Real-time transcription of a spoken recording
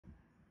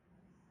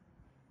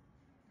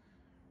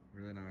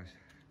really nice,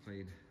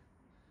 clean,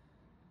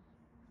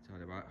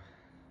 tidy back,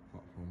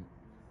 apart from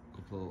a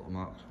couple of little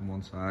marks from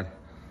one side.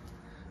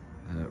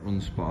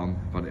 Runs spot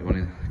on, but it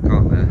running,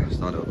 can't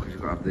start it up because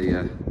you've got to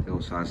have the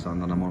other side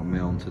stand on. I'm on my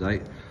own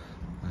today.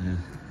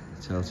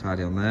 Tail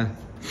tidy on there.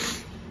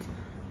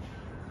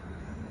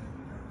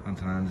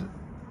 Anton's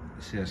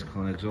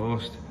Gsxr600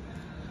 exhaust.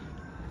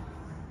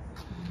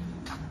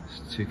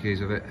 There's 2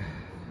 keys of it.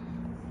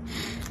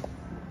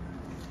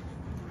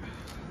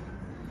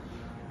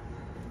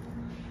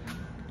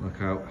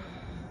 Lookout,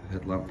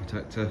 headlamp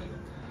protector.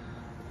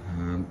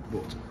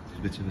 But there's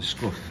a bit of a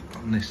scuff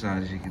on this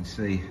side, as you can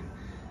see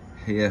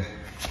here,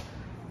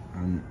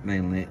 and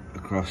mainly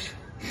across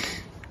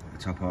the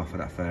top half of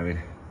that fairing.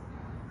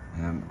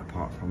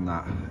 Apart from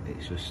that,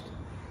 it's just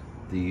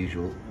the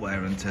usual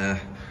wear and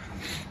tear.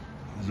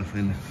 There's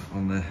nothing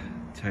on the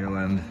tail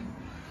end,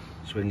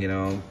 swinging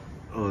arm,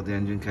 or the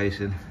engine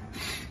casing.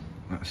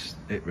 That's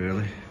it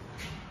really.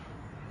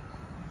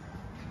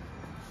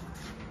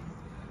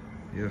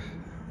 Yeah,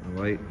 the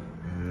weight.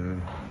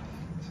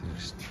 So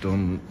it's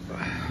done.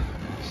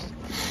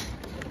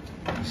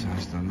 So I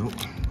stand up.